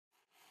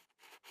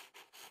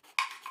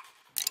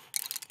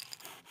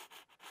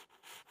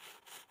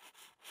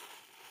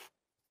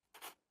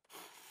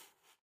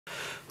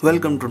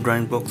Welcome to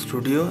Drawing Box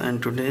Studio,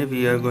 and today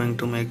we are going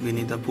to make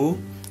Winnie the Pooh.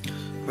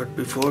 But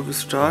before we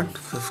start,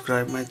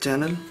 subscribe my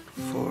channel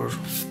for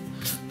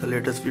the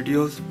latest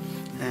videos.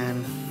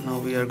 And now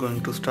we are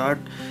going to start.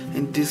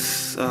 In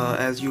this,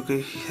 as you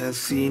have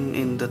seen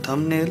in the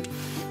thumbnail,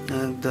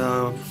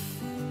 the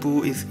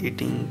Pooh is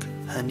eating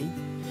honey.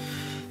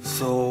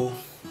 So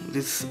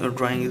this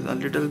drawing is a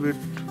little bit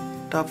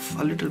tough,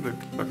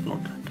 but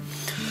not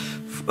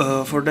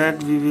that. For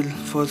that we will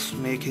first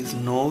make his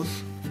nose.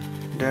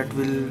 That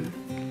will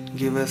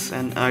give us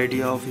an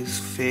idea of his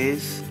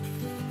face.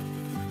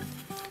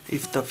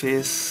 If the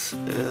face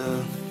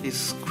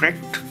is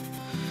cracked,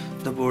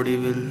 the body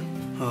will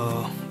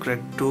crack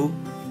too,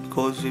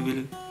 because we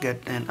will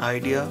get an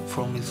idea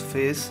from his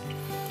face.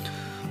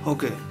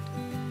 Okay,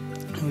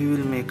 we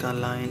will make a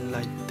line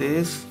like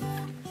this,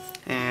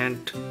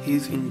 and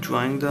he's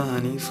enjoying the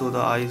honey, so the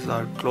eyes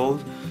are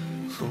closed.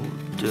 So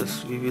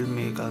just we will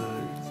make a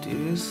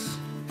this,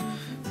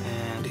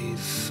 and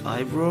his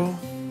eyebrow,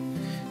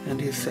 and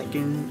his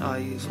second eye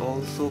is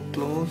also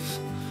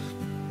closed,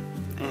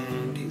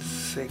 and his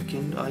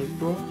second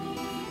eyebrow,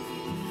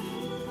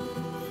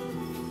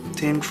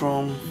 thin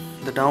from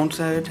the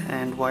downside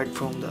and white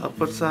from the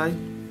upper side.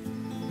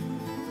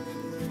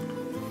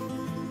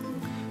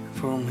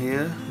 From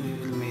here we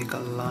will make a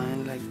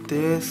line like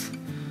this,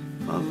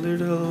 a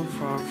little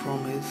far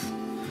from his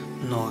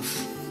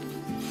nose,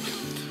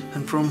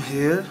 and from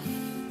here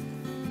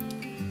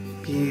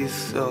he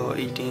is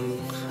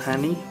eating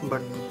honey,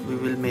 but we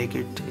will make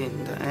it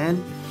in the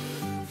end.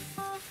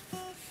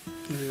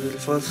 We will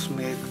first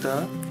make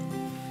the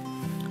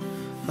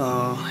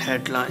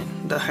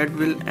headline. The head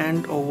will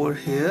end over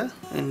here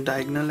in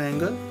diagonal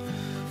angle,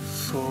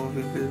 so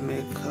we will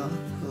make a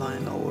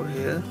line over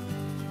here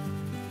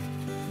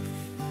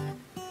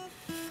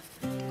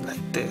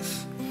like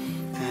this,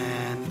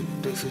 and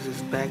this is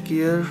his back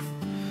ear,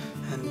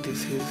 and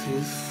this is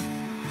his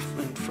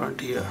in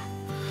front ear,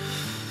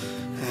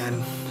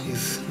 and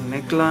his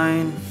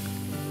neckline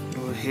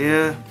over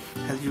here.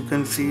 As you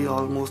can see,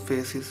 almost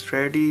face is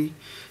ready,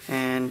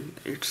 and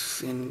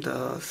it's in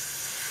the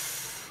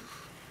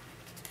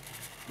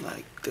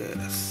like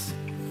this.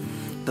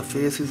 The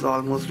face is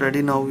almost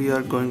ready. Now we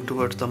are going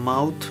towards the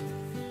mouth.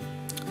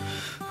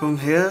 From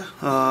here,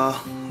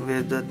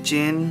 where the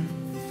chin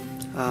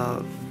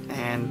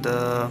and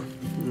the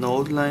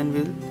nose line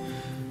we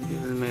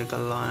will make a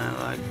line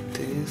like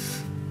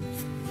this.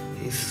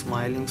 He's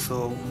smiling,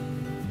 so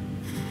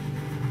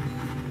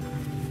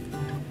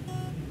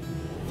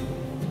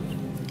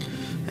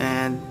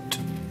and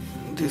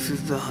this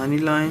is the honey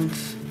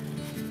lines,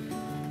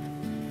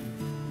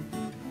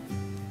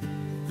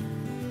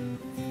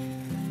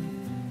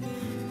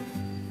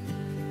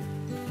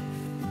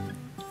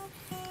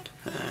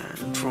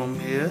 and from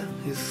here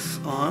his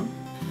arm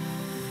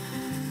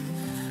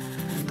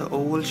and the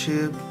oval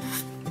shape,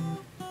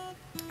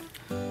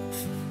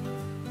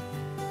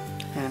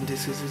 and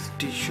this is his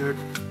t-shirt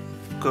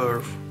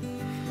curve,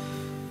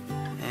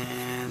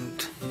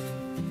 and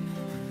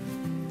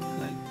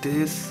like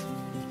this.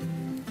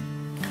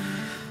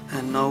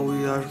 And now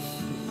we are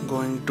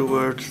going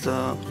towards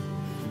the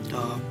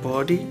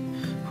body.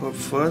 For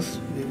first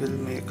we will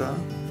make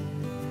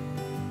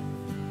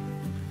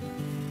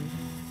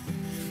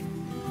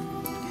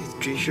his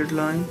t-shirt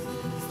line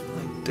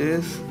like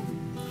this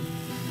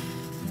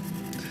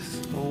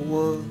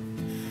oval,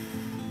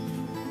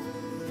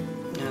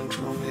 and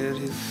from here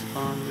his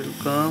arm will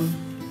come,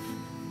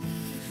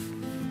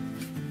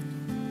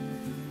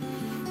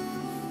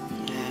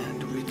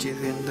 and which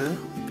is in the,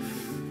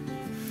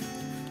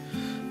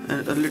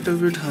 and a little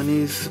bit honey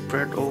is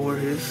spread over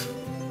his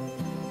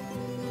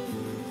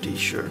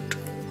t-shirt,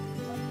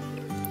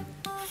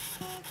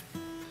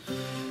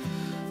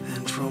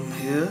 and from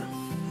here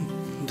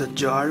the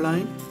jar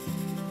line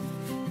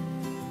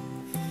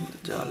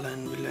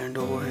will end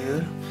over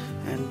here,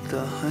 and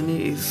the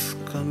honey is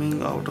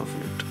coming out of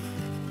it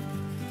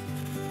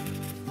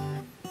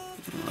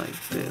like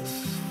this.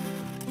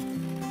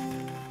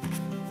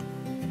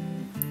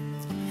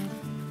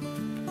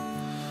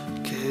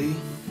 Okay,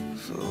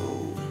 so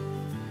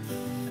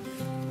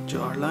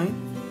jar line,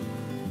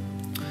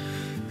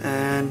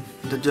 and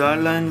the jar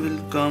line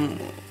will come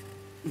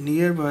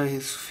nearby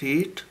his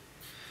feet,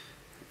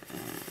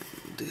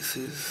 and this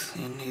is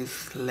in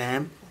his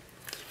lamp,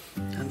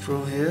 and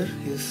from here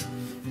his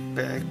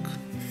back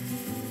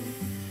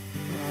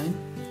line,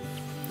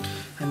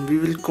 and we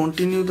will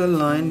continue the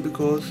line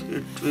because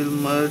it will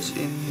merge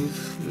in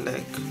his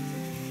leg,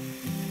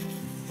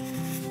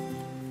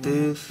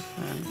 this,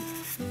 and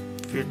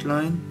feet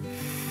line.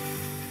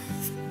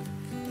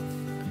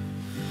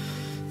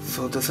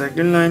 So the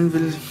second line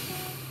will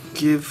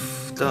give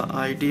the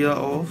idea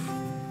of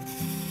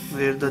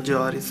where the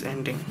jar is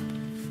ending.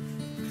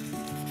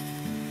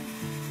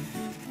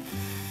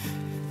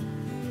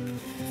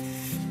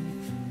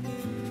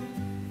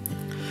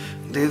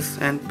 This,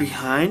 and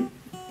behind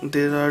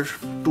there are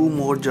two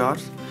more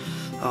jars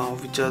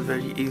which are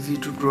very easy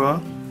to draw,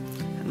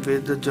 and where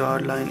the jar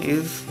line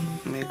is,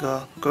 make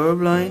a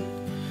curve line,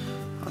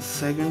 a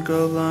second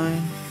curve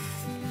line,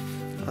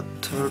 a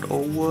third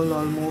oval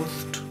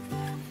almost,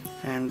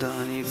 and the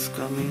honey is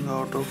coming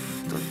out of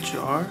the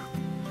jar.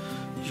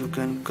 You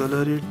can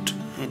color it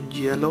in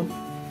yellow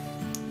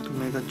to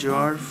make a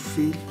jar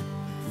feel,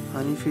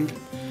 honey feel,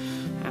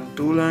 and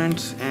 2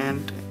 lines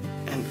and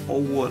an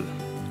oval.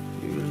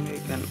 We will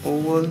make an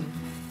oval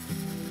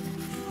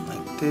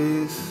like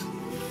this.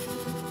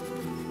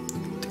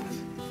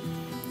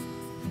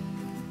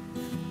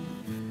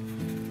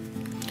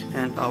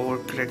 And our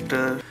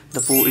character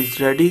the Pooh is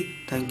ready.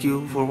 Thank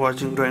you for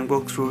watching Drawing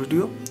Box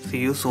Studio. See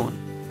you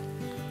soon.